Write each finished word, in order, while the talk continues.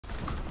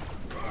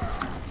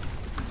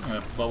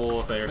gonna bubble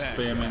if they're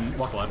spamming.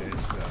 Walk left.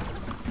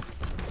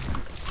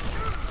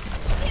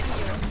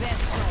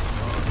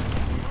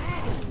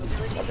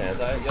 Okay, yo,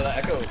 that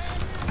echo.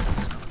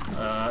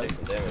 Take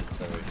some damage.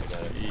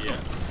 Yeah.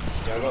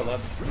 Yeah, I'm going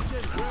left.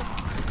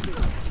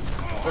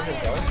 Push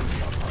it, going.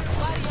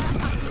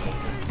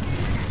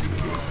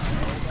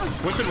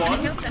 Winston one.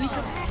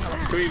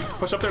 Can we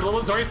push up there a little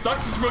bit? Zarya stuck.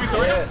 Just really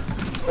Zarya. Yeah.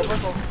 Go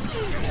purple.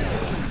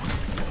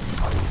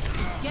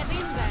 Get in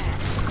there.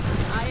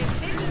 I am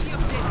taking you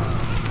this.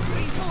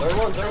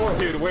 Third one.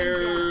 Dude,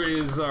 where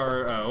is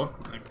our... Oh.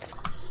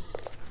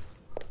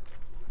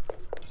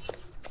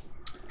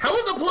 How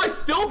is the play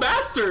still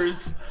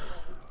Masters?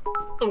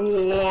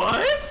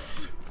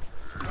 What?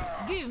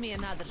 Give me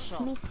another shot.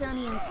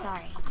 Smithsonian,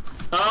 sorry.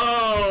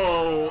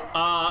 Oh,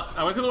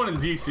 I went to the one in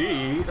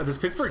DC. Does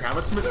Pittsburgh have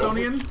a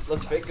Smithsonian?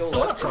 Let's fake go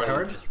left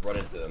and just run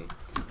into them.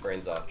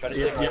 Brains off. Try to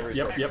save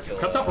Yep.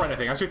 Come top right, I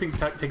think. Actually,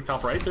 take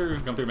top right. They're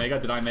come through Mega.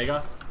 Deny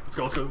Mega. Let's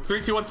go.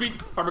 3, 2, 1, speed.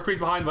 Our McCree's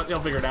behind, but he'll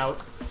figure it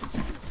out.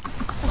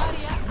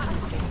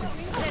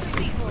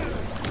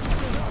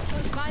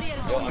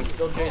 Yo, I'm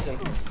still chasing.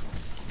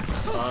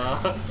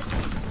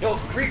 Yo,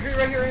 Cree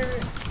right here.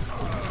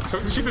 So,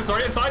 shoot this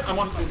Zarya inside. I'm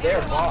on.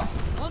 There, boss.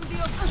 On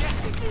the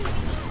objective.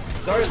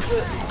 Zarya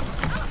split.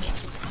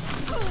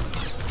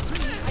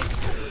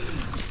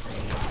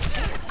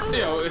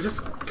 Yo,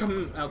 just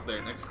come out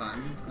there next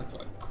time. That's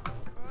fine.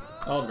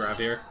 I'll grab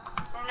here.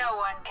 No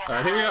one can.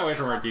 I think we got away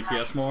from our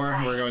DPS more.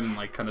 We're going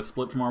like kind of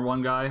split from our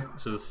one guy.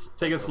 Just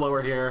take it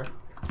slower here.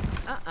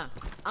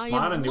 I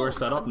Not a am newer not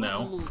setup, a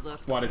no. loser.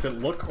 Why, does it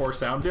look or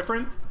sound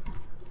different?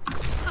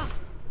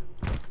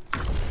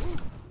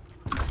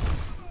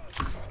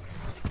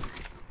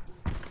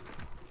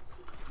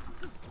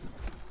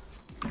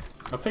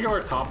 Let's take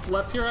our top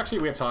left here. Actually,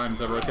 we have time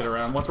to rotate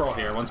around once we're all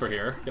here. Once we're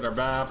here, get our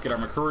BAP, get our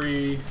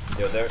McCree.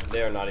 Yo,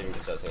 they are not even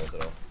possessing us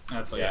at all.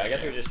 That's like, Yeah, I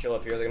guess we could just chill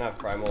up here. They're gonna have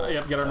primal.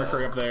 Yep, get our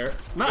McCree up there.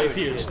 Nice,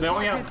 huge. They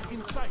only have.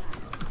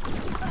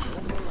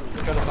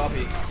 Try to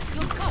copy.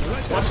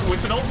 Watch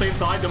Winston ult, stay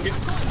inside. Don't get.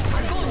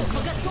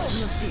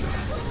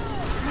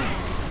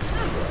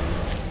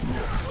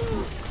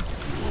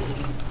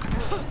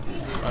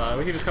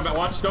 We can just come back.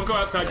 Watch, don't go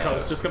outside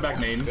coast. Just come back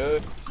main.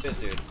 Good shit,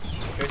 dude.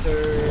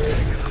 Tracer.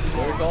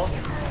 What do we call?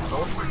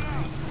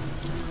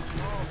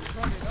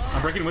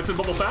 I'm breaking Winston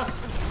bubble fast.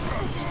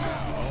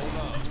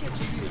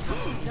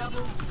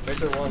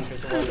 Tracer 1,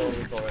 don't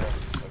recall right now.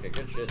 Okay,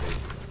 good shit, dude.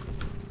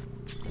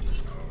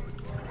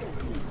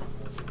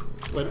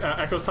 Wait,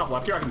 Echo's top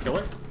left here. I can kill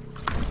her.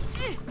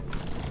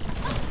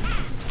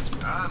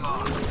 I'm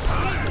on.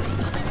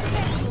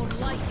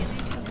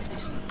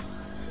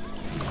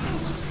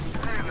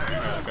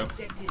 Alright, go.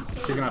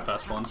 She's gonna have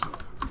fast ones.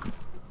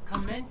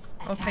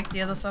 I'll take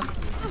the other stuff.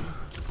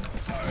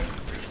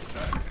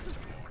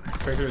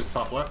 Tracer's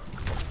top left.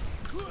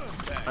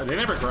 They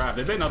never grabbed,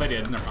 did they? No, they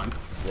did. Never mind.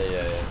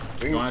 Yeah.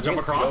 You wanna jump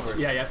across?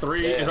 Yeah,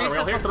 3. Is our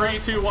rail here? 3,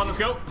 2, 1, let's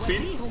go.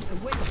 See?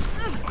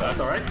 That's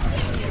alright.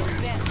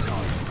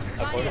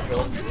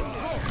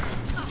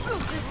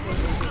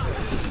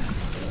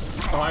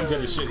 Oh, I'm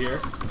dead as shit here.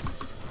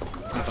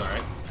 That's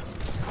alright.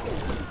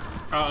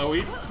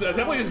 We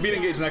definitely just beat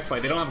engage next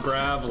fight. They don't have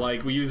grab,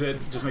 like, we use it,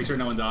 just make sure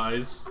no one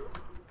dies.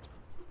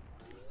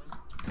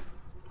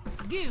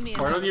 Give me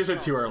Or don't use it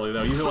too early,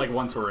 though. Use it, like,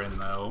 once we're in,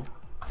 though.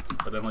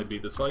 But then, like,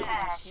 beat this fight.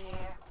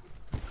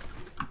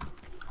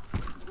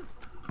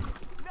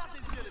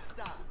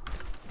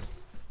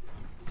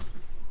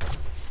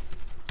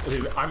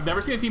 Dude, I've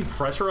never seen a team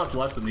pressure us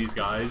less than these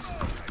guys.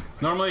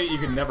 Normally, you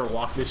can never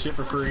walk this shit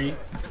for free.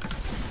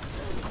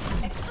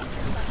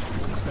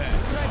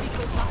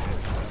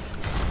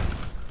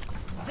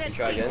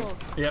 Try again.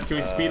 Yeah, can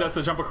we speed us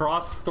to jump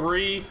across?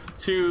 3,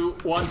 2,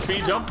 1,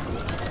 speed jump.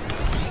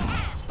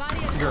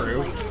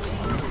 Guru.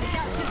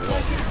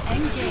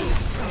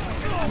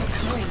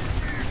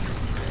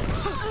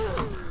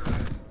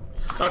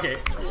 Okay,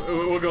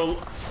 we'll go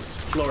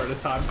lower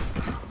this time.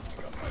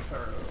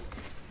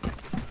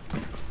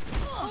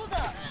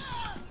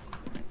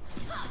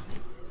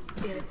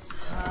 It's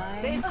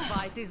time. This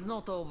fight is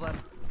not over.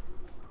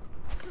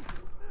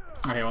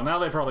 Okay, well now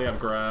they probably have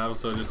Grav,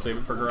 so just save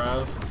it for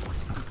Grav.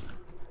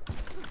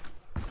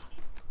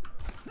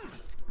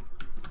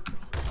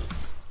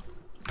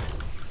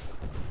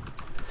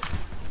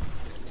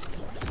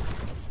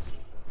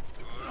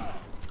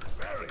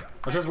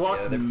 Let's just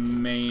walk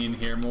main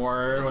here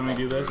more when we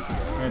do this.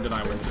 I'm gonna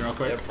deny Winston real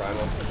quick. Yep,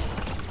 primal.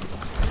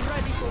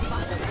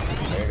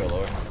 There you go,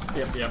 lower.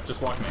 Yep,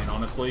 just walk main,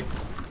 honestly.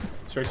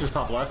 Tracer's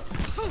top left.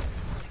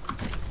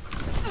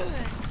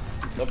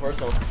 No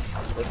personal.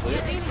 Let's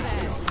leave.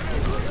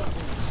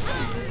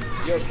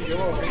 Yo,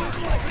 you're over.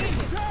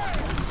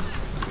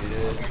 We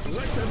did.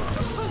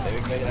 Maybe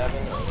we can make it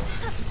happen.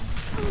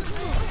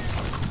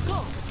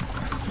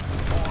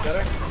 Got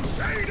her?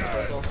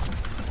 Personal.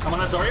 I'm on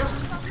that Zarya.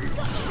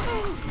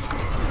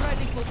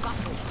 Ready for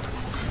battle.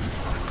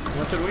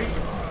 What's it we?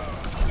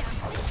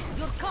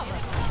 You're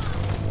covered.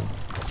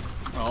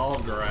 I'll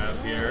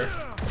grab here.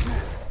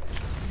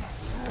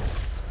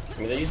 I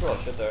mean, they used a lot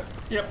of shit there.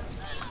 Yep.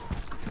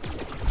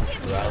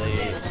 Rally.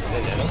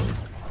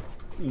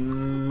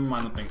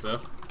 I don't think so.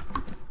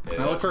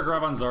 Yeah. I look for a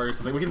grab on Zarya or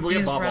something. We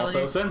can Bob rally.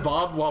 also. Send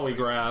Bob while we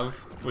grab.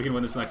 We can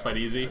win this next fight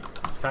easy.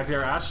 It's Taxi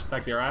or Ash.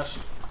 Taxi or Ash.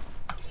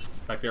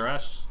 Taxi or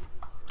Ash.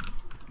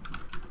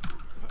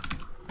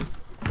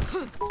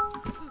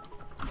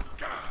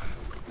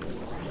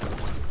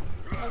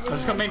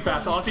 Just come main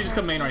fast. Honestly, just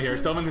come main right here.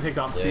 Stillman can take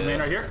top speed main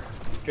right here.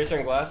 Tracer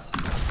and glass.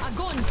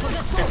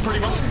 It's pretty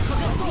well.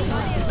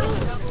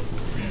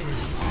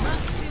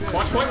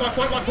 Watch point,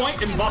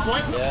 and Bob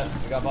point. Yeah,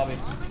 we got Bobby.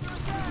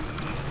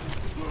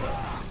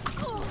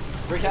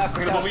 Brig half, I'm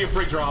brig gonna half. bubble you if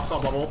Brig drops.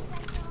 I'll bubble.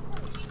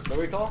 What do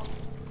we call?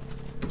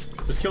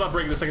 Just kill that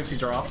Brig the second she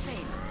drops.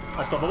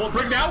 I still bubble.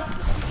 Brig now!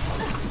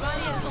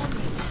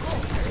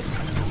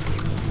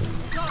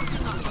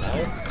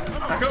 Nice.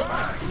 Echo!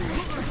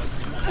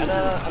 And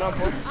on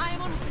point.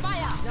 I'm on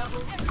fire.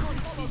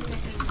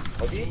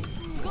 Okay.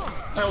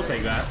 I will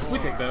take that. We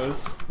take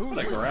those. What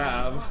a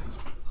grab.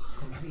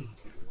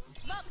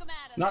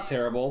 Not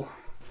terrible.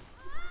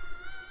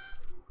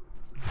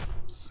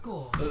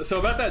 Score So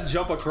about that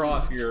jump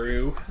across,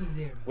 Guru.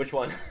 0. Which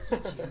one?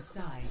 Switching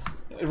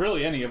sides.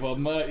 Really, any of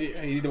them.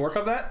 You need to work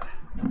on that?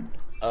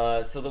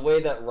 So the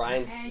way that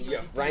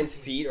Ryan's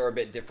feet are a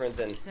bit different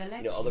than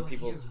other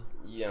people's,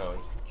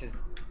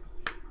 because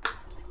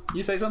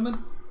You say something?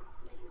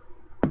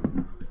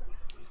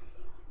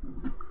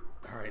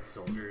 Alright,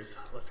 soldiers.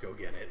 Let's go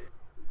get it.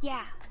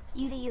 Yeah,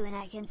 you do you and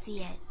I can see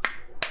it.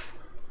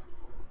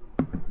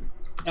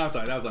 Oh,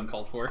 sorry, that was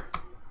uncalled for.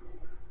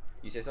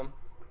 you say something.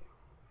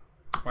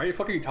 Why are you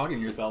fucking talking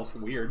to yourself?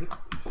 Weird.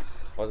 I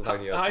wasn't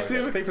talking to you. Hi,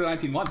 Sue. Thank you for the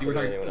 19 months. You were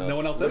talking. No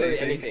one else said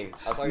anything.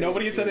 I was talking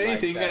Nobody had said to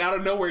anything, my and chat. out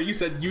of nowhere you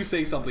said you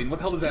say something. What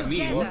the hell does that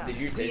mean? What? Did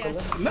you say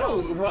something?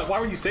 No. Why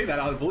would you say that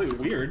out of the blue?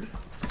 Weird.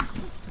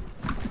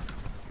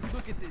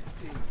 Look at this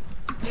team.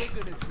 They're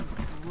gonna do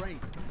great.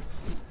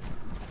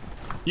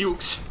 You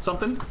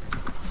something?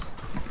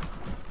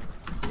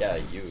 Yeah,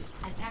 you.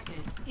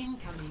 Attackers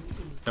incoming.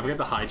 Don't forget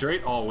to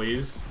hydrate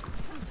always.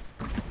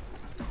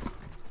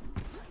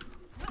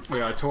 We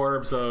got a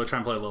Torb, so try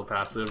and play a little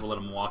passive. We'll let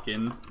him walk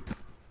in.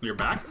 You're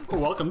back. Oh,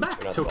 welcome back.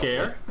 We're not Took the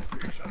boss, care.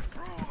 We shall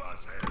prove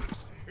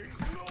ourselves in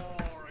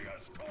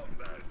glorious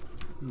combat.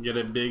 Get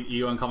a big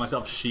ego and call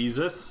myself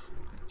Sheezus.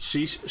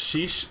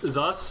 Sheesh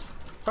Zus.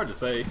 It's hard to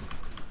say. 5,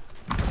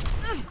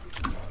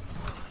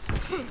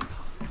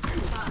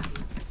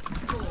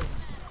 4,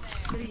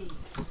 3,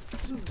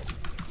 2,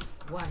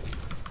 1.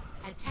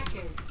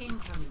 Attackers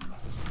incoming.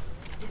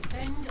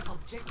 Defend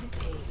objective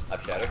A.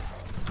 I've shattered.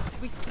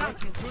 We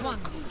strike as one.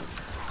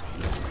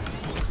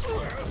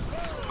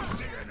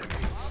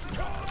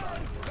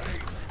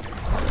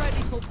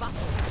 Ready for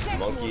battle.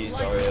 Monkey,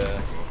 Zarya,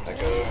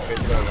 Echo,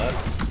 Tracer on left.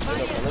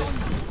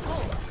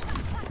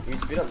 We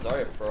speed up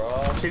Zarya,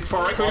 bro. She's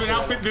far right. Can we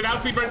do an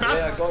outfeed right fast?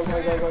 Yeah, going.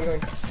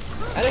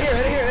 And in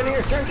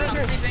here. Turn.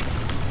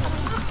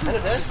 And a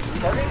dead.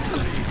 Target.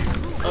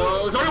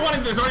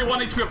 There's already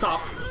one HP up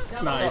top.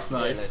 Nice.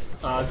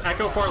 It's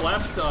Echo far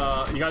left.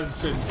 You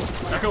guys should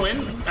Echo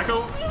in.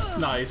 Echo.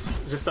 Nice.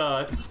 Just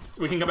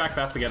we can come back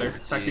fast together.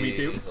 Taxi me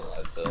too.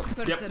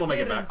 Yep, we'll make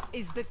it back. Perseverance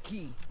is the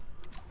key.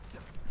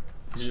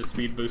 You should just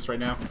speed boost right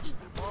now. Just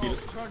speed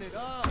it. Turn it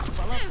up.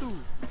 Balatu.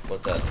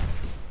 What's that?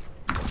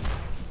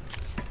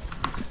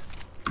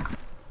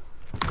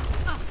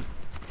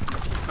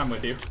 I'm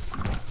with you. I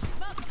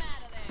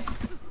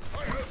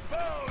have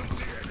found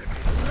the enemy.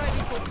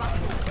 Ready for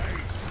battle.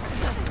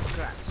 Just a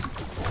scratch.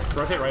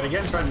 Rotate right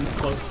again. Try and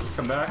close.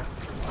 Come back.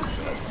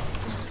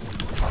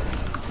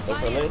 Look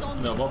for me.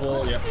 No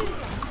bubble. Yep.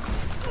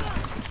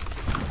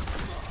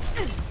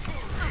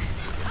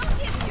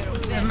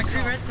 There's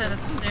McCree right side of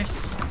the stairs.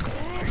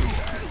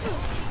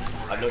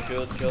 I've no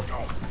shield. Chill.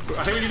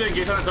 I think we need to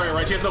engage on that. Sorry,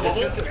 right? She has no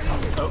bubble.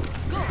 Oh.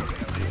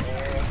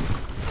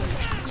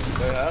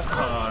 There half.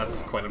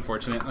 That's quite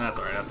unfortunate. That's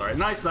alright.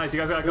 Nice. You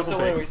guys got a couple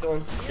We picks. still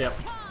win. Yep.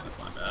 That's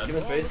not bad. Give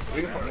him space.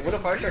 We can put a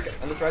fire shark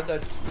on this right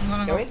side. I'm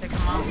gonna Can go we? pick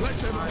him up.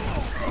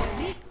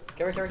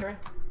 Carry.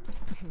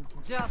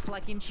 Just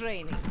like in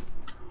training.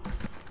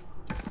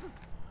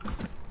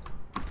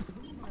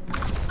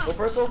 Go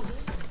personal.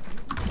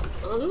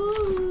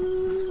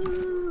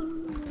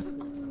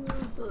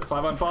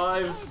 5 on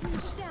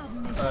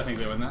 5. I think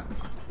they win that.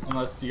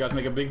 Unless you guys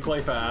make a big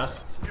play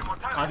fast.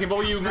 I can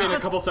bubble you in a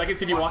couple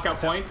seconds if you walk out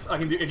points. I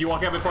can do if you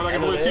walk out before I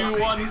can bubble 2,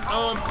 1.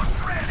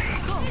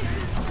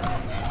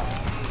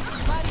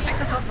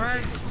 Echo top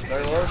right.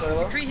 Very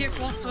low. Three here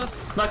close to us.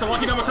 Nice, I'm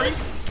walking down McCree.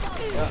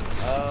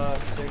 Yeah.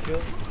 Take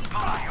shield.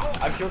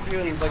 I've shield for you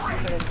in like 2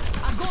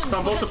 seconds. So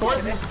on both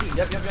supports.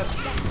 Yep. Get in there.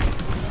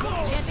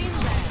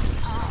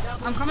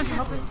 I'm coming to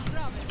help you.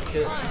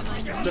 Shit.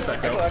 Just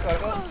Echo.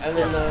 Echo. And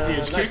then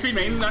Huge. Q speed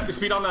main,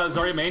 speed on the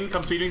Zarya main.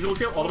 Come speed me,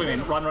 Lucio. All the way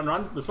main.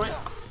 Run. This way.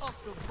 Up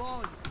the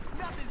volume.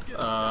 Nothing's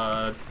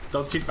gonna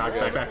Don't cheat back.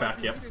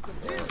 Yep.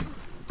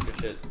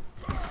 good shit.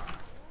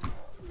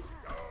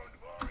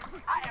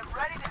 I am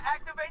ready to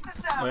activate the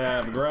sound. We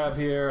have a grab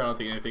here. I don't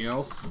think anything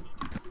else.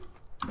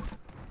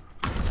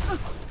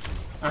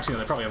 Actually, no,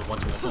 they probably have a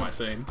bunch of ults. What am I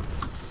saying?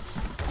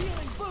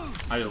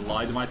 I just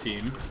lied to my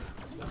team.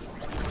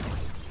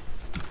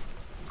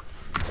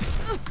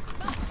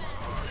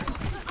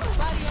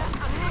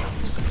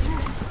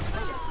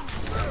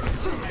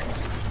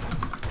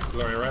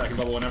 Sorry, right? I can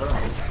bubble whenever.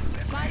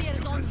 Barrier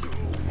is on you.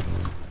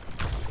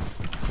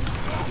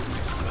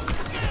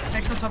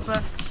 Echo top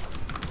left.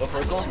 What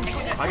first one?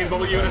 I can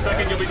bubble you in a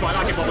second. You'll be fine.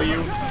 I can bubble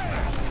you.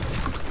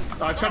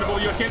 I'm trying to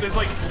bubble you. I can't. There's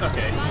like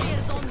okay. Barrier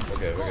is on you.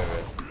 Okay, we're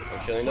good.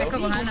 I'm chilling though. Echo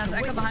behind us.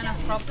 Echo behind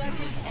us. Top.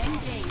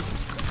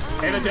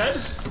 Anna dead?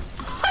 She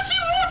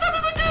walked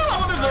under the goo! I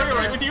want to Zarya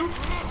right with you.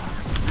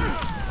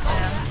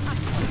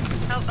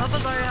 Help us,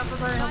 Zarya. Help us,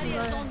 Zarya. Help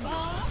Barrier is us, on Zarya.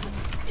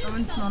 you. I'm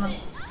in on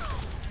him.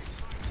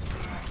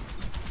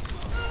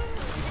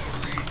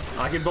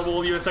 I can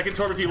bubble you in a second,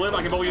 Torb, if you live.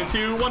 I can bubble you in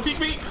 2. 1 peek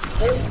me. Ready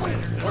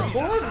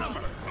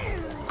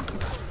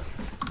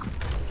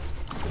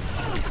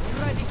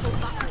for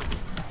battle.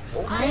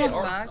 Almost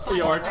back.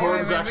 Yeah, our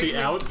Torb's actually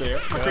out there.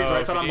 My face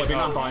right side, I'm living.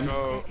 I'm fine.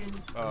 Go.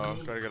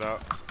 Try to get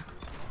out.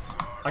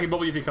 I can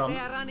bubble you if you come. They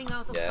are running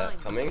out of Yeah, time.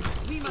 coming.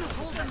 We must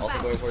hold them Also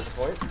back. going towards the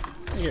point.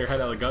 Get your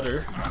head out of the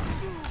gutter.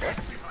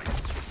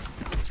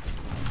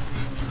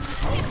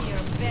 Give me your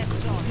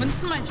best shot.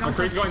 Winston might jump.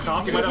 McCree's going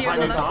top. You might have He's high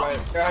here, noon top. Right.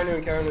 Carry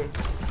noon, carry noon.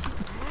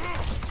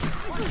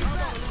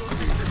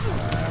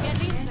 Get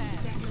in there.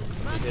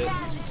 Hit.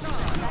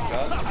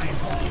 Shot.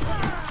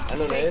 I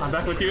know nade. I'm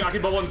back with you. I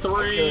can bubble in 3.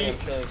 I'm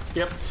chilling.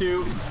 Yep,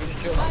 2. Winston.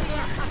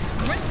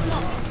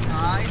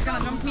 Ah, he's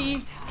gonna jump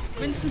me.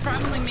 Winston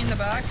primaling me in the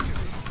back.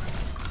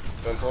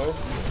 Going forward.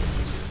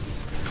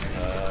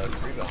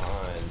 3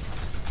 behind.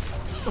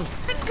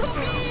 Let's go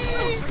me!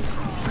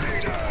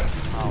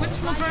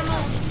 Winston will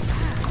primal.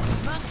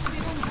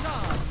 Maximum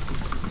charge.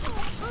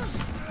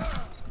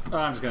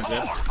 I'm just gonna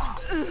dip.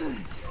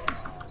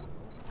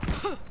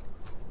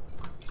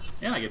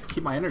 And I get to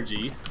keep my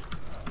energy.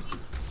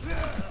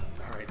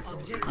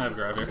 I have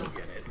grabber.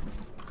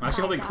 I'm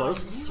actually holding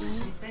close.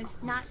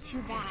 Not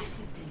too bad.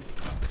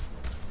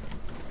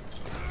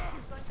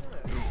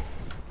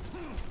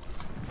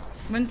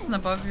 Winston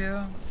above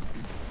you.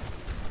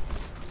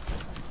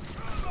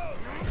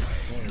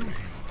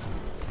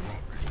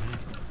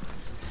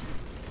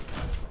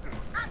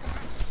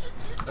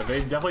 They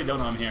definitely don't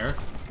know I'm here.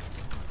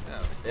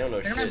 They don't know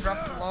They're gonna shit.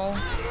 drop the ball.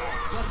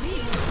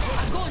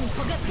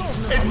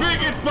 It's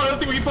big, it's but I don't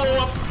think we can follow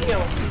up.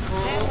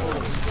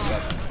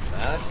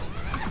 Dash.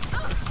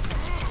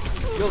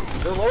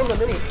 They're low in the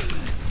mini.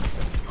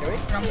 Can we?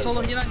 I'm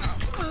solo healing now.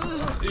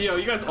 Yo,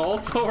 you guys all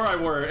saw where I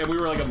were, and we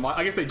were like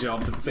I guess they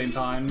jumped at the same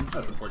time.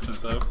 That's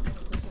unfortunate though.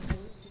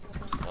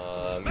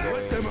 I'm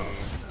going.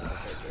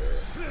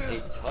 A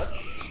touch?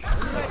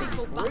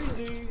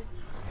 Crazy.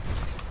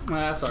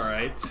 That's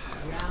alright.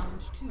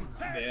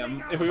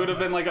 Damn. If we would have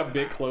been like a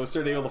bit closer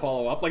to be able to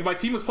follow up. Like my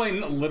team was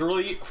playing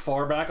literally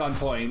far back on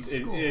point.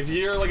 If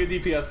you're like a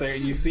DPS there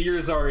and you see your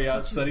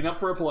Zarya setting up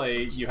for a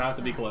play, you have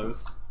to be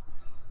close.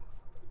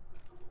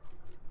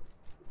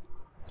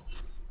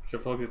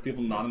 Should focus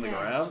people not in the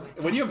grab.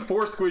 When you have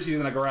 4 squishies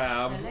in a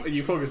grab,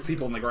 you focus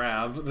people in the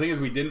grab. The thing is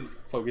we didn't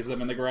focus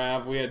them in the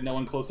grab. We had no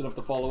one close enough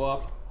to follow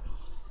up.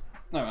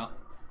 Oh well.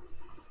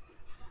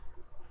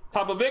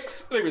 Papa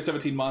Vix, they were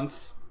 17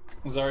 months.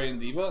 Zarya and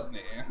Diva? Nah.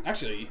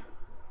 Actually.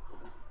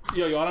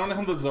 Yo, I don't know if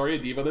I'm the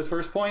Zarya Diva this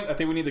first point. I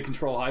think we need to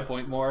control high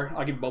point more.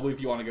 I can bubble if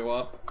you want to go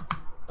up.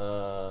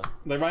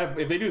 They might have,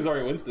 if they do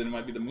Zarya Winston, it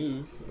might be the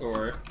move.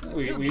 Or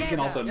we can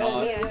also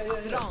not.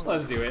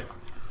 Let's do it.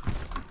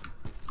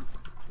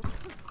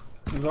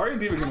 Zarya and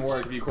Diva can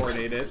work if you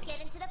coordinate it.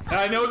 And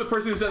I know the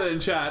person who said that in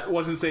chat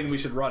wasn't saying we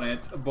should run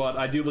it, but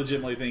I do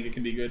legitimately think it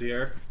can be good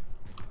here.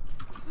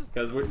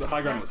 Because the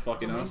high ground was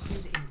fucking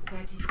us.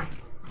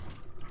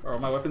 Are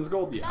my weapons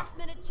gold? Yeah. Last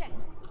minute check.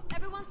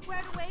 Everyone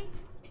squared away?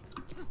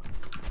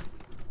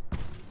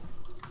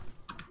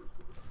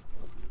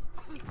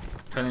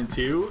 10 and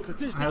 2.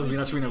 How's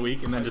Venus Arena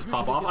week and then just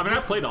pop off? I mean, I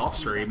played off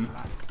stream.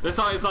 It's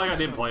not like I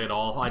didn't play at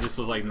all. I just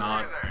was like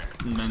not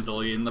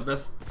mentally in the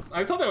best.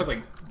 I thought I was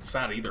like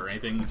sad either or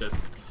anything. Just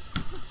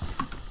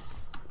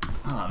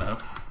I don't know.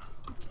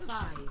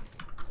 5,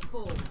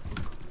 4,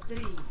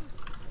 3,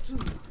 2,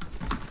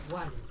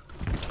 1.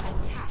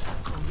 Attack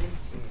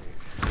commencing.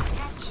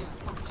 Capture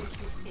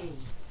objective A.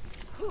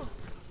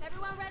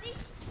 Everyone ready?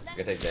 I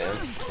can take Dan.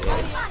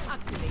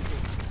 Activated.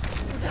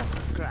 Just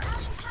a scratch.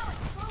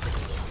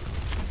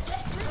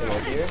 Come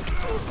on here.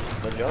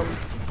 No jump.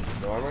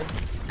 No armor.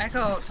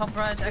 Echo top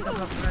right. Echo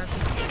top right.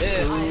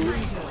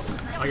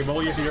 Yeah. I can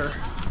bowl you here. Your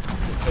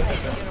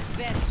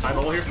best I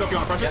bowl here still if you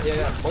want to press it.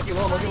 Yeah. Monkey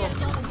low, monkey low.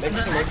 Make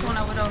The some next monkey. one I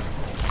would have.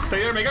 Stay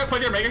there, Mega. Play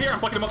there, Mega here. I'm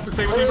fucking him up to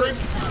stay with you, Brig.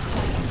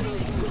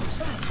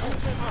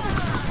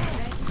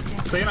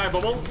 Stay in, I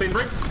bubble. Stay in,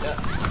 Brig. Yeah.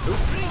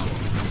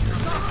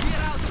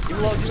 You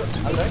low, you low.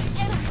 Out there.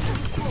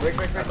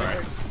 Break. That's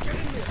alright.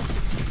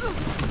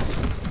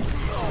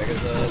 Mega's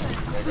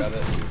gonna grab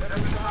it.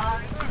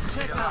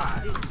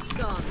 checkup is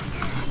done.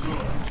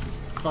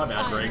 My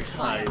bad, Brig.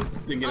 I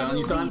didn't get it on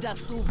you time. Lead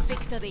us to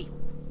victory.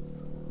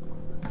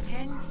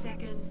 10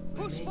 seconds.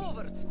 Push remaining.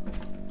 forward.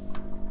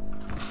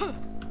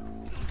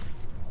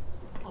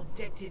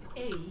 Objective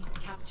A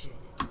captured.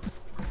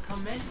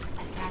 Commence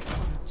attack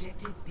on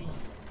objective B.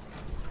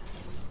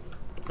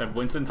 I have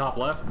Winston top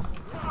left.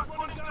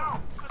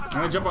 I'm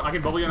gonna jump. I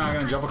can bubble you and I'm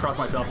gonna jump across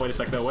myself. Wait a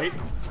sec though. Wait.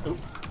 Oop.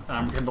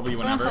 I can bubble you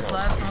whenever. Someone's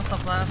top left. Someone's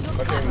top left.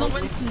 It's not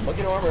Winston. Look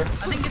in armor. I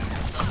think it's.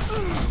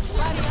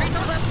 Three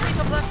top left. Three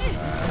top left.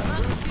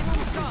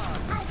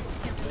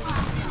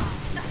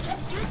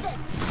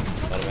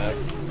 Let him out.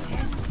 10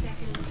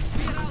 seconds.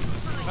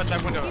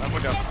 I'm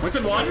window.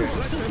 Winston one.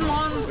 Winston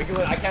one. We can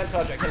win. I can't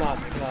touch. I cannot.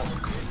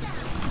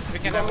 We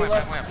can't have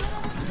lamp.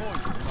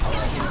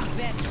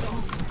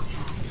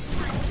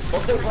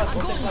 Both things left.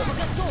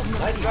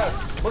 Nice job.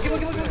 Look it.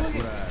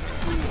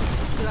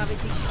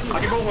 I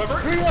can bubble whoever.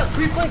 Three left.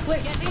 Three flank.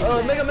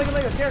 Mega.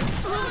 Here.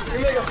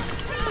 Three mega.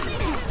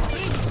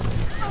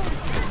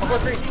 How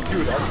about three?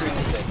 Dude, our three is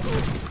sick.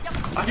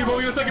 I can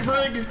bubble you a second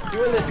brig. You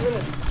win this.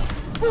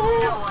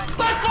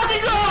 Let's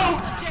fucking go!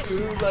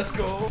 Dude, let's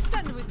go.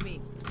 Stand with me.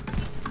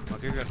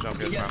 Okay, you're gonna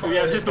jump in. Oh,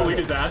 yeah, just delete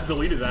his ass.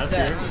 Delete his ass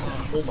here.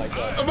 Oh my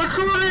god.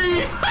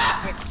 McCree!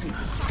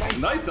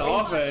 Nice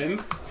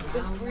offense.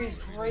 This spree is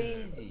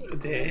crazy.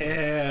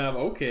 Damn.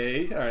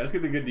 Okay. All right. Let's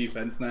get the good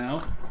defense now.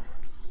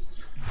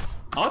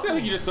 Honestly, I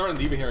think you just start on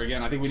D.Va here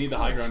again. I think we need the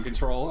high ground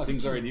control. I think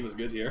Zarya D was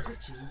good here.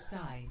 Switching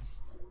sides.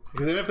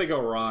 Because even if they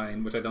go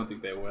Rhine, which I don't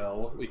think they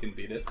will, we can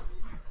beat it.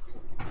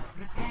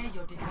 Prepare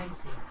your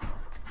defenses.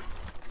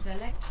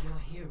 Select your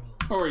hero.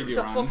 Or you do He's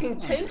a Rhine. fucking I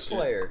don't tank give a shit.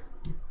 player.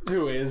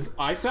 Who is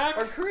Isaac?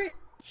 Our Korean.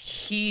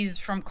 He's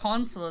from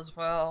console as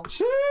well.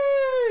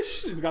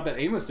 Sheesh! He's got that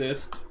aim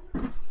assist.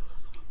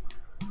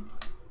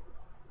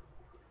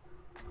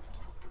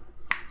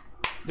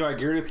 Do I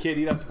agree with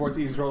KD that sports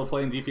easiest role to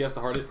play in DPS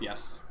the hardest?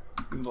 Yes.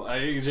 I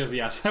think it's just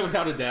yes,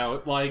 without a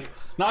doubt. Like,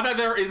 not that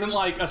there isn't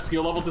like a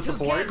skill level to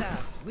support,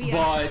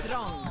 but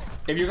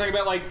if you're talking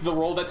about like the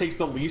role that takes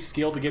the least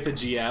skill to get the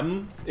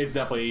GM, it's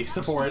definitely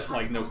support,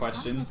 like no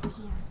question.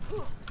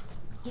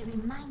 It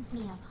reminds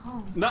me of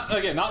home. Not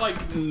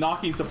like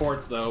knocking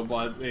supports though,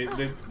 but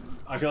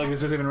I feel like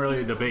this isn't even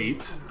really a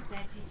debate.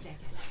 30 seconds.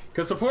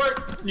 Because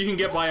support you can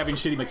get by having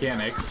shitty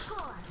mechanics,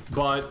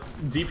 but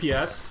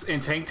DPS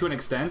and tank to an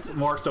extent,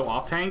 more so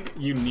off tank,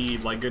 you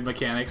need like good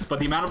mechanics. But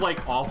the amount of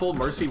like awful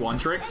Mercy one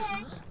tricks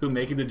who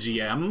make it the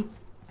GM,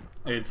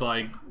 it's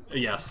like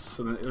yes,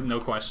 no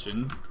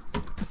question.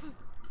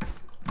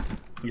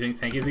 You think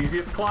tank is the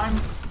easiest to climb?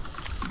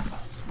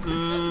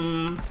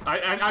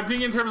 I'm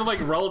thinking in terms of like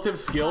relative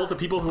skill to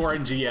people who are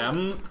in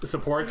GM,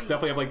 supports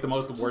definitely have like the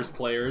most worst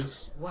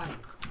players. 1.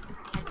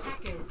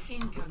 Attackers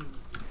incoming.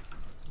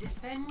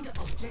 Defend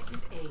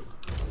objective A.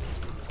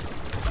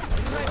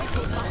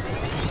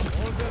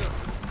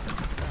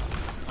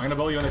 I'm gonna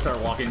bully you when they start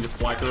walking, just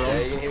fly through them.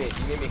 Yeah, you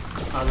can hit me.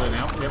 I'll do it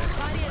now. Yep.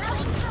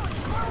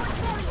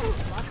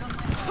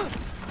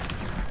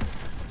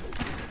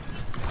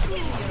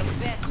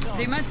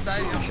 They might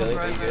dive you from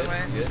right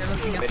away. They're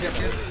looking at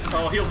you.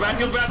 Oh, heals back.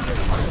 Go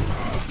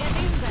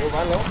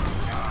run low.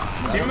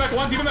 Demon back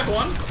one.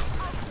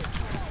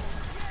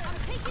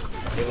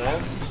 Get him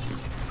out.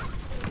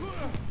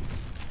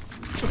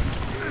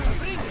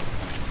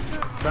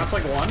 That's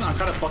like one. I'm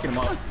kind of fucking him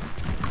up.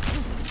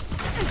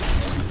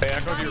 Hey,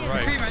 Echo to your Three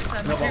right. right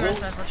side, No three right bubbles?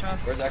 side, watch out.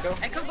 Where's Echo?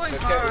 Echo going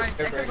far right,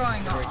 Echo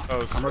going up.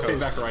 Oh, I'm rotating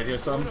back to right here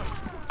some.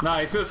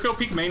 Nice. Let's go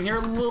peek main here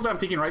a little bit. I'm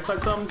peeking right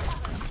side some.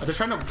 They're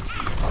trying to.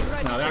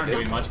 No, they aren't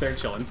doing much. They're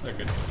chilling. They're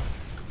good.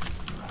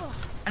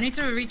 I need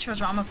to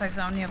recharge armor packs,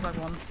 I only have like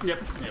one.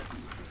 Yep.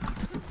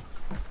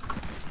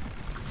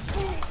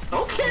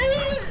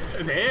 Okay.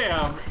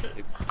 Damn.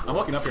 I'm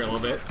walking up here a little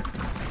bit.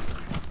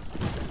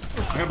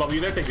 I'm gonna bubble you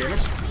there. Take damage.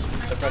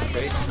 The front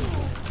straight.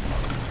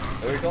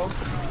 There we go.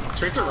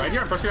 Tracer right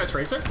here. I'm pressing that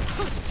Tracer.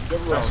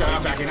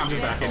 I'm backing. I'm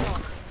just backing.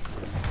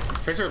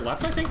 Tracer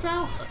left, I think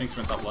now. I think she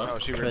went top left. Oh,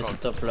 she recalled.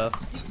 Top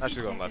left. Now she's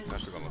going left.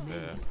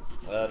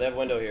 Yeah. They have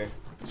window here.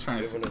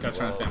 Trying to say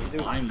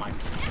I'm mine.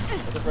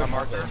 What's the first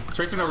marker?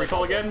 Tracer no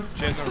recall again.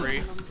 She has no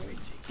re.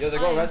 Yo, they're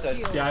going right side.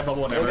 Yeah, I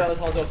bubble One whenever. guy that's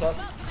on top.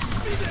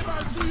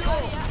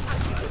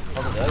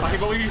 I can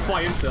bubble you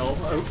fly in still.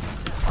 Oh,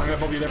 I'm gonna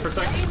bubble you there for a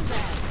sec.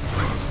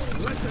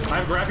 I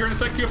have grab here in a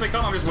sec too if they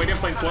come. I'm just waiting,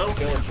 playing slow.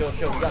 Chill.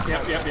 We got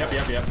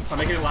Yep. I'm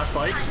making it last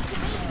fight.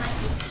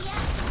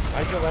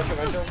 Right.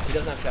 He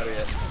doesn't have shadow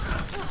yet.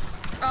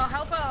 Oh,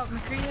 help out,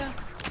 McCree.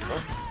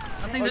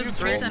 I think there's a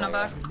Tracer in the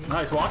back.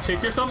 Nice walk.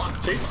 Chase here some.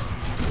 Chase.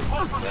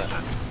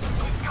 Yeah.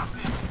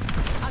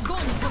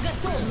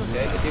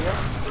 Okay, good teamwork.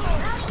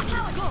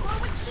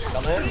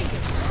 Come in.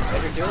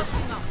 Take your two.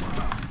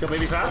 Kill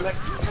baby fast.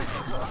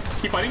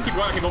 Keep fighting. Keep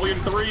going. I can bubble you in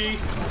 3.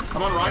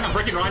 I'm on Rhine. I'm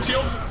breaking Rhine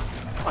shield.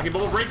 I can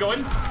bubble break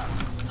going.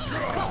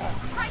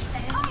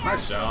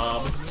 Nice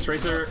job.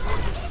 Tracer.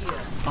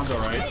 Hanzo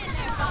right.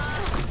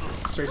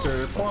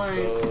 Tracer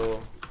point. So,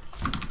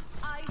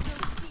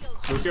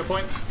 Lucio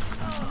point.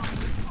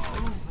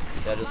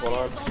 yeah, just one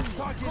arm.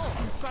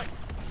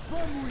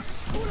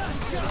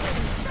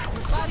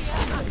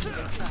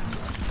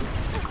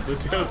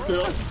 Lucio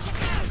still.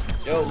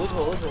 Yo, lose.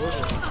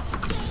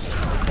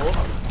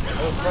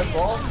 Oh, fresh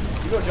ball.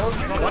 You go, Jones.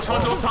 Watch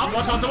Hanzo up top.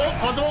 Watch Hanzo ult.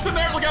 Hanzo ult in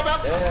there. Look out, man.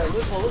 Yeah,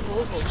 lose one.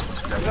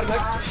 You got a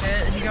mech?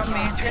 Shit, he got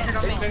me. Tracer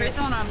got me.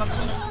 Tracer on buffs.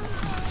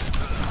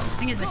 I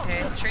think it's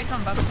okay. Tracer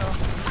on buffs though.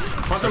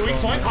 Hanzo weak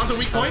point. Hanzo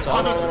weak point.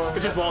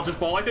 Hanzo's just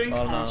ball, I think.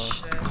 Oh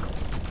shit.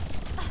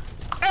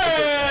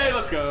 Hey,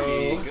 let's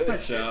go. Good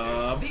Nice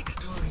job.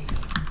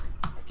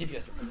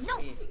 DPS were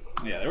crazy.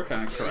 Yeah, they were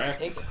kind of correct.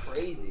 Tanks are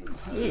crazy.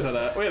 We had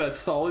that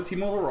solid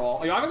team overall.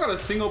 Like, I haven't got a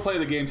single play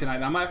of the game tonight,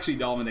 and I'm actually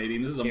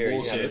dominating. This is some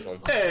bullshit.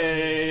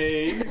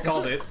 Hey,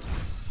 called it.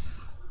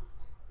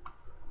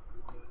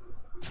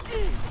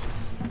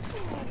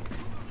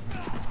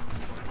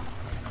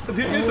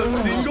 Didn't miss a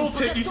single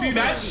tick. You see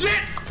that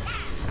shit?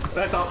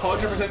 That's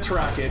 100%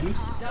 tracking.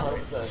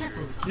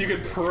 You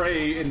could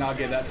pray and not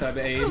get that type of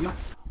aim.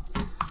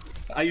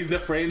 I used the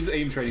frames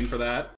aim training for that.